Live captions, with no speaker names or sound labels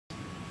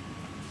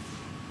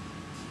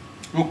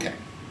Okay,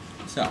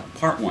 so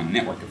part one,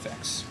 network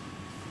effects.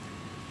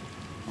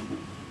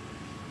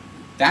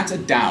 That's a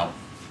dhow,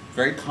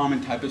 very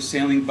common type of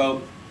sailing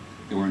boat.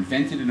 They were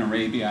invented in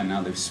Arabia, and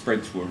now they've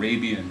spread through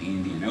Arabia and the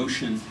Indian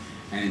Ocean.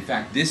 And in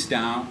fact, this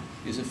dhow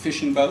is a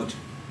fishing boat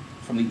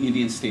from the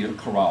Indian state of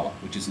Kerala,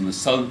 which is in the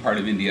southern part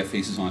of India,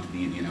 faces onto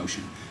the Indian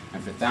Ocean.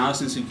 And for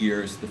thousands of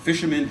years, the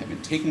fishermen have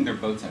been taking their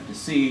boats out to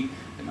sea,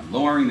 they've been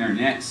lowering their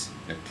nets,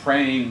 they're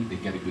praying, they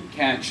get a good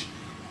catch,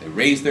 they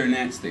raise their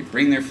nets, they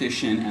bring their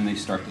fish in, and they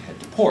start to head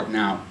to port.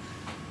 Now,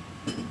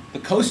 the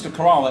coast of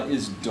Kerala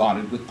is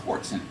dotted with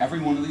ports, and every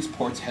one of these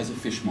ports has a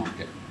fish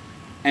market.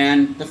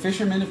 And the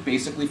fishermen have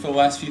basically, for the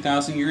last few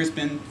thousand years,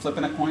 been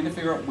flipping a coin to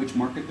figure out which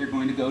market they're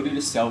going to go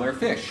to sell their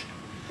fish.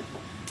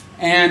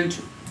 And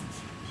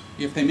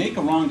if they make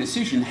a wrong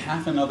decision,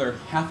 half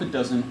a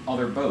dozen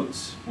other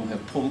boats will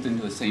have pulled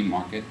into the same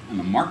market, and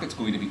the market's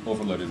going to be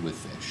overloaded with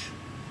fish.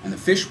 And the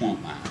fish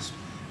won't last,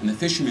 and the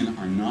fishermen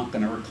are not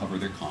going to recover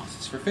their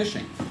costs for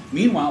fishing.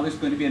 Meanwhile, there's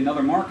going to be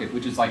another market,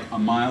 which is like a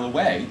mile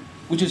away,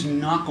 which is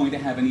not going to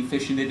have any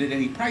fish in it at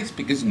any price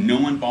because no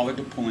one bothered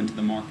to pull into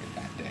the market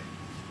that day.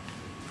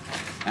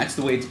 That's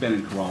the way it's been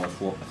in Kerala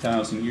for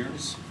 1,000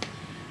 years.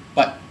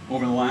 But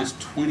over the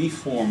last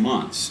 24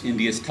 months,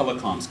 India's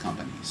telecoms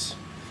companies,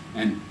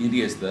 and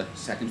India is the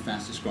second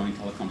fastest growing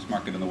telecoms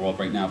market in the world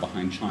right now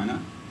behind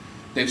China,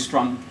 they've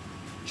strung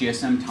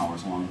GSM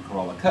towers along the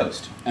Kerala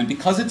coast. And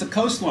because it's a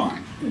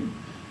coastline,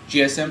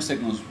 GSM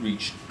signals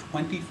reach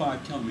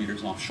 25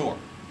 kilometers offshore.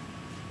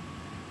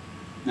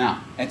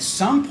 Now, at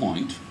some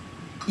point,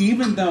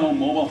 even though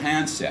mobile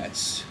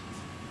handsets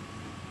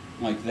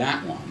like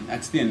that one,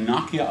 that's the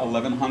Nokia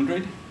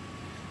 1100,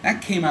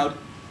 that came out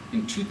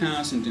in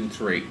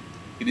 2003.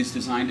 It is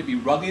designed to be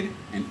rugged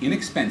and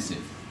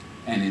inexpensive,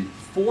 and in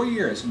 4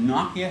 years,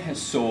 Nokia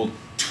has sold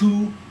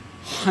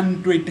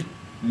 200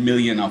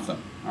 million of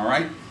them, all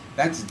right?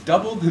 That's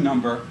double the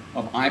number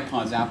of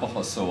iPods Apple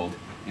has sold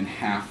in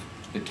half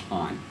the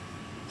time,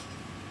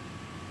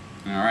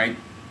 all right?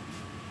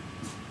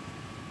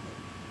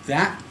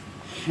 That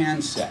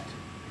handset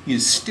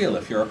is still,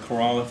 if you're a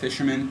Kerala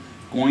fisherman,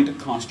 going to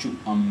cost you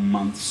a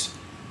month's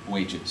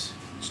wages.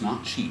 It's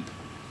not cheap.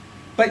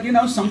 But you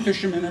know, some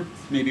fishermen are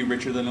maybe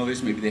richer than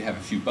others, maybe they have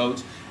a few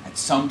boats. At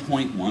some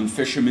point, one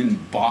fisherman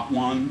bought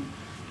one,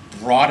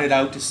 brought it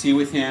out to sea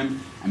with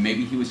him, and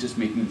maybe he was just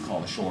making a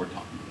call ashore,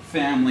 talking to the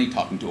family,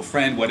 talking to a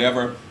friend,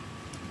 whatever.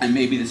 And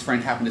maybe this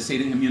friend happened to say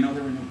to him, you know,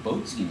 there are no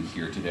boats in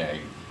here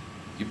today.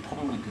 You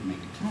probably could make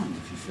a killing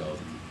if you filled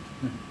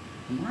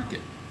the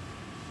market.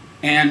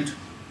 And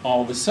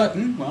all of a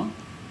sudden, well,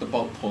 the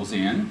boat pulls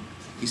in,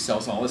 he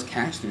sells all his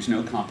catch, there's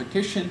no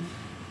competition,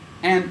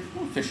 and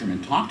well,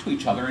 fishermen talk to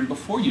each other, and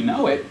before you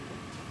know it,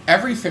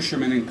 every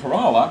fisherman in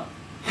Kerala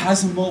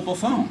has a mobile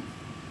phone.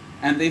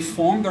 And they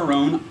form their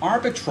own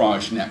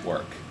arbitrage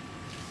network.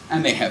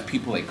 And they have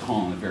people they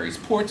call in the various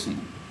ports, and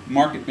the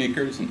market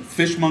makers and the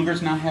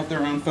fishmongers now have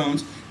their own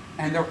phones,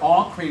 and they're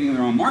all creating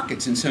their own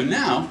markets. And so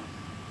now,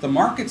 the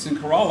markets in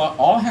Kerala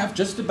all have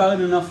just about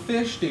enough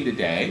fish day to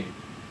day.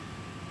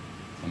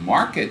 The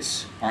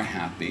markets are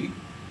happy,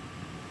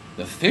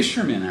 the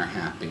fishermen are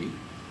happy,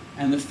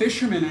 and the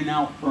fishermen are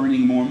now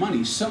earning more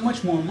money, so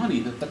much more money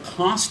that the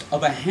cost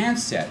of a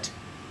handset,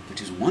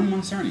 which is 1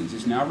 month's earnings,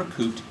 is now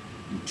recouped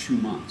in 2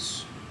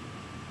 months.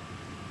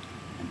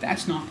 And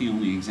that's not the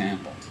only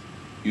example.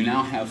 You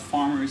now have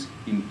farmers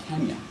in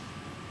Kenya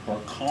who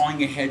are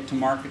calling ahead to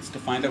markets to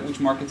find out which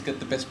markets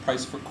get the best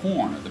price for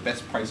corn, or the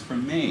best price for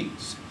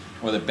maize,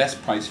 or the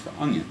best price for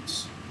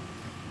onions.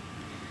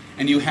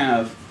 And you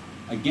have,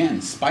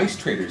 again, spice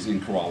traders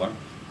in Kerala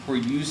who are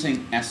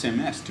using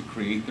SMS to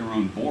create their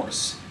own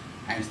bourse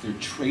as they're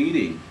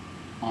trading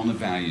on the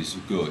values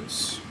of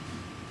goods.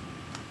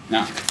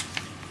 Now,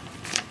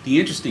 the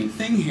interesting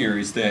thing here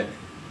is that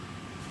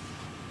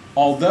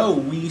although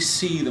we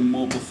see the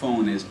mobile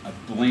phone as a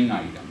bling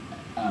item,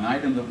 an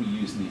item that we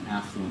use in the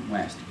affluent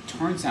West, it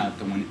turns out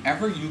that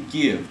whenever you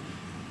give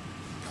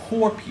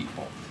poor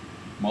people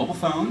mobile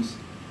phones,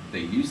 they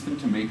use them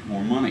to make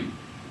more money.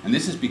 And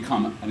this has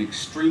become an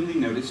extremely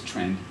noticed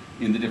trend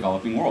in the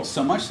developing world.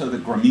 So much so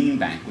that Grameen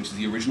Bank, which is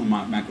the original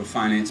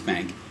microfinance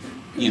bank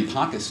in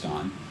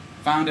Pakistan,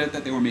 found out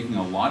that they were making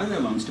a lot of their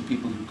loans to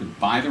people who could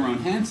buy their own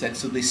handsets,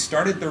 so they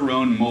started their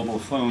own mobile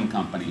phone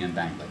company in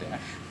Bangladesh.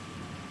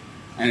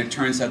 And it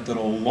turns out that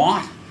a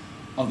lot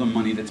of the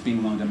money that's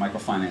being loaned in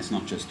microfinance,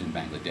 not just in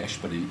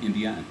Bangladesh, but in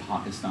India and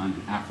Pakistan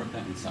and Africa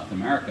and South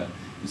America,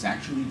 is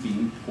actually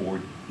being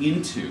poured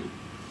into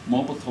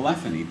mobile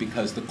telephony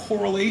because the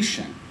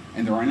correlation,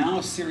 and there are now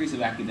a series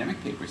of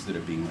academic papers that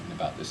are being written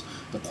about this,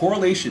 the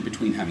correlation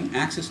between having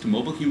access to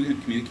mobile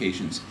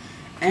communications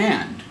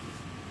and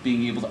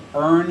being able to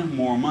earn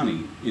more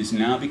money is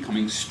now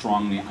becoming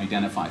strongly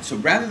identified. So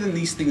rather than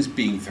these things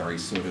being very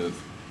sort of,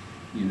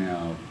 you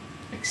know,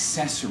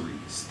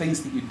 accessories,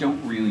 things that you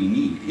don't really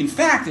need, in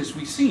fact, as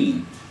we've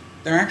seen,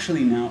 they're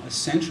actually now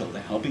essential to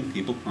helping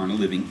people earn a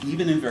living,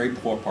 even in very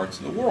poor parts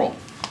of the world.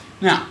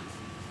 Now,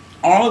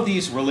 all of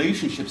these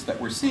relationships that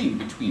we're seeing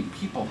between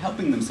people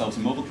helping themselves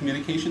in mobile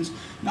communications,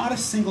 not a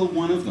single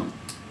one of them,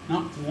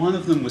 Not one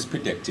of them was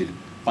predicted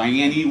by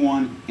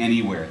anyone,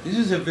 anywhere. This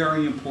is a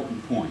very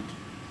important point,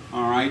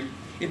 all right?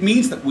 It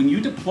means that when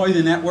you deploy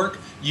the network,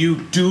 you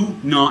do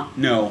not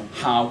know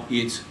how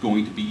it's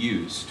going to be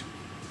used.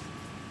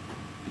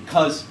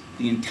 Because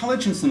the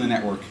intelligence in the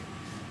network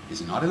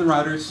is not in the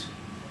routers,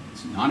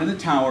 it's not in the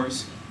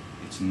towers,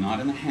 it's not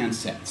in the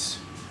handsets.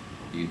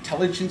 The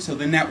intelligence of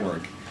the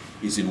network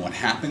is in what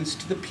happens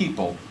to the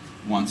people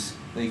once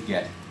they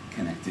get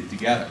connected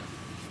together.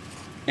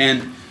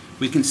 And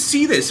we can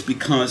see this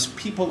because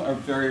people are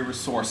very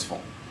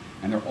resourceful,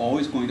 and they're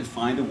always going to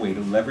find a way to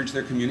leverage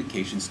their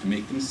communications to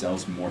make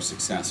themselves more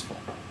successful.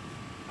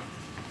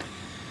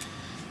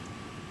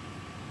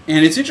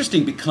 And it's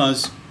interesting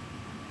because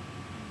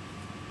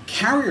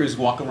carriers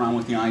walk around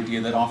with the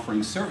idea that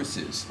offering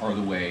services are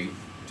the way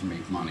to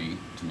make money,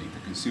 to make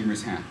their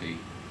consumers happy,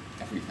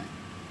 everything.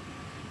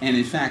 And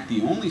in fact,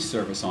 the only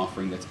service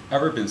offering that's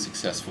ever been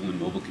successful in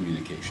mobile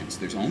communications,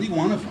 there's only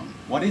one of them.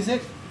 What is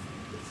it?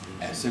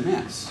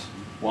 SMS.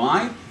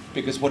 Why?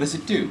 Because what does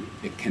it do?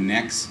 It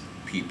connects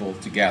people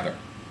together.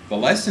 The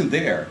lesson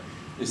there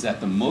is that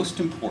the most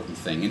important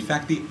thing, in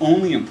fact, the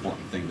only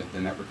important thing that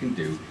the network can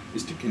do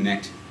is to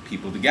connect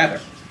people together.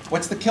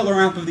 What's the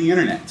killer app of the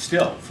internet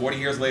still, 40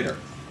 years later?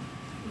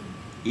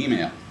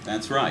 Email.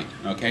 That's right.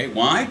 Okay.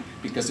 Why?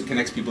 Because it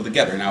connects people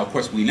together. Now, of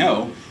course, we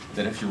know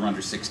that if you're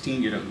under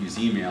 16, you don't use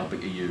email,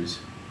 but you use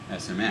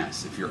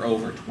SMS. If you're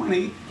over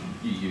 20,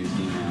 you use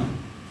email.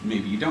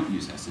 Maybe you don't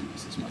use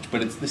SMS as much,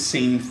 but it's the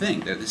same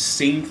thing. They're the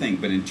same thing,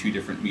 but in two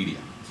different media.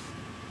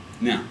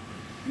 Now,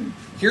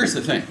 here's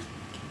the thing.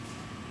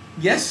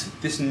 Yes,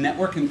 this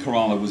network in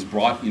Kerala was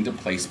brought into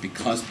place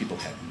because people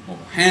had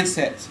mobile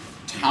handsets,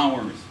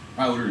 towers,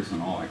 routers,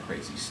 and all that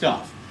crazy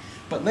stuff.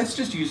 But let's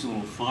just use a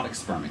little thought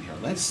experiment here.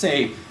 Let's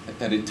say that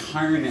that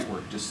entire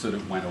network just sort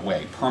of went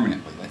away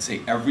permanently. Let's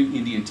say every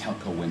Indian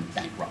telco went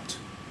bankrupt.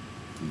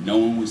 No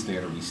one was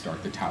there to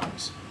restart the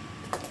towers.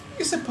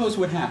 You suppose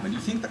what happened? You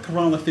think the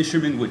Kerala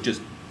fishermen would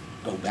just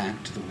go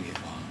back to the way it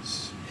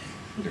was?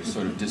 Their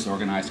sort of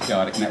disorganized,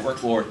 chaotic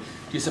network? Or do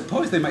you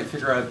suppose they might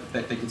figure out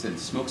that they can send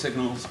smoke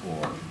signals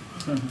or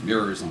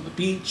mirrors on the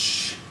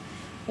beach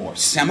or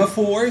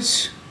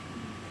semaphores?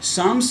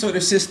 Some sort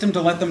of system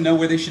to let them know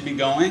where they should be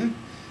going?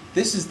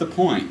 This is the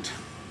point.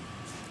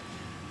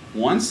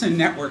 Once a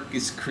network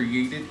is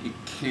created, it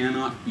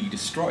cannot be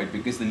destroyed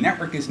because the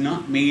network is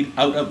not made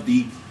out of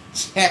the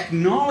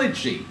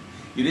technology.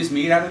 It is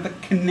made out of the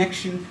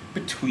connection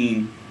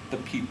between the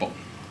people.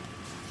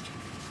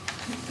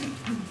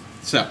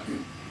 So,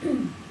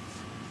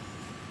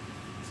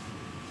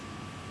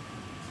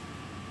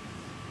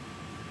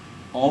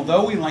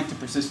 although we like to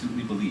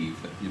persistently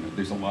believe that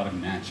there's a lot of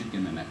magic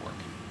in the network,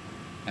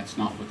 that's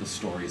not what the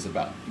story is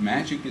about.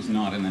 Magic is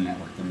not in the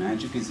network. The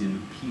magic is in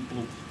the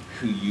people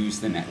who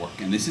use the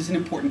network. And this is an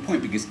important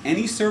point because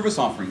any service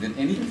offering that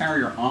any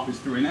carrier offers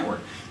through a network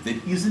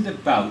that isn't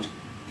about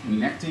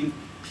connecting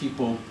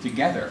people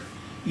together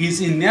is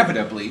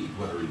inevitably,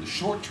 whether in the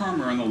short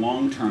term or in the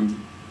long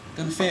term,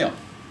 going to fail.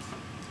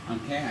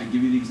 Okay, I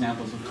give you the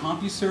examples of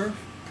CompuServe,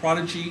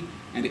 Prodigy,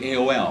 and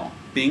AOL,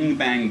 Bing,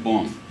 Bang,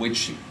 Boom,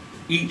 which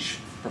each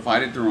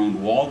provided their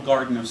own walled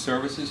garden of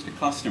services to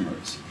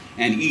customers.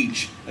 And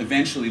each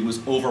eventually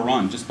was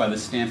overrun just by the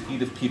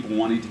stampede of people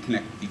wanting to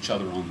connect with each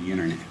other on the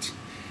internet.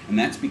 And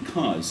that's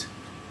because,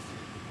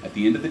 at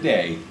the end of the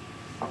day,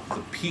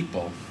 the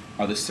people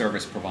are the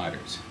service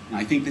providers. And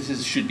I think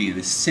this should be an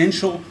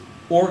essential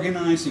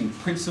organizing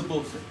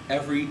principle for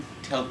every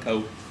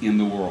telco in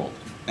the world.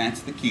 That's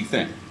the key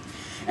thing.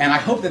 And I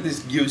hope that this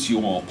gives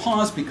you all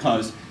pause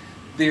because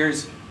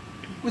it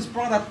was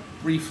brought up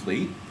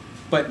briefly,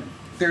 but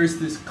there's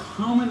this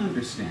common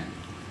understanding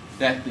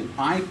that the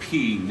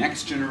IP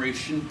next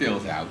generation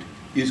build out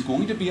is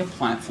going to be a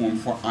platform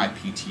for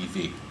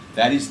IPTV.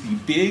 That is the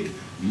big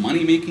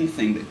money-making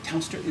thing that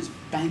Telstra is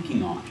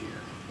banking on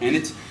here. And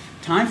it's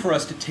time for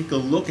us to take a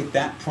look at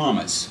that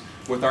promise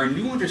with our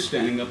new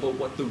understanding about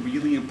what the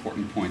really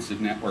important points of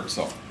networks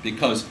are.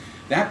 Because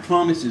that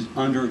promise is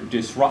under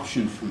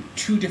disruption from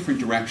two different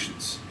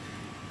directions.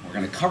 We're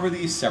going to cover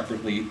these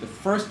separately. The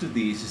first of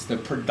these is the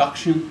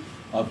production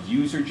of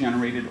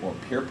user-generated or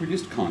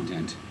peer-produced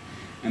content.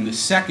 And the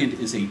second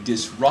is a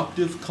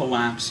disruptive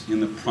collapse in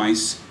the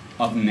price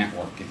of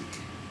networking.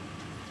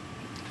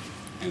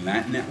 And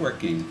that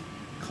networking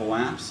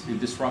collapse and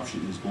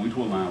disruption is going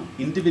to allow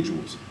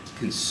individuals,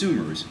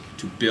 consumers,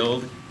 to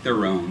build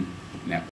their own network.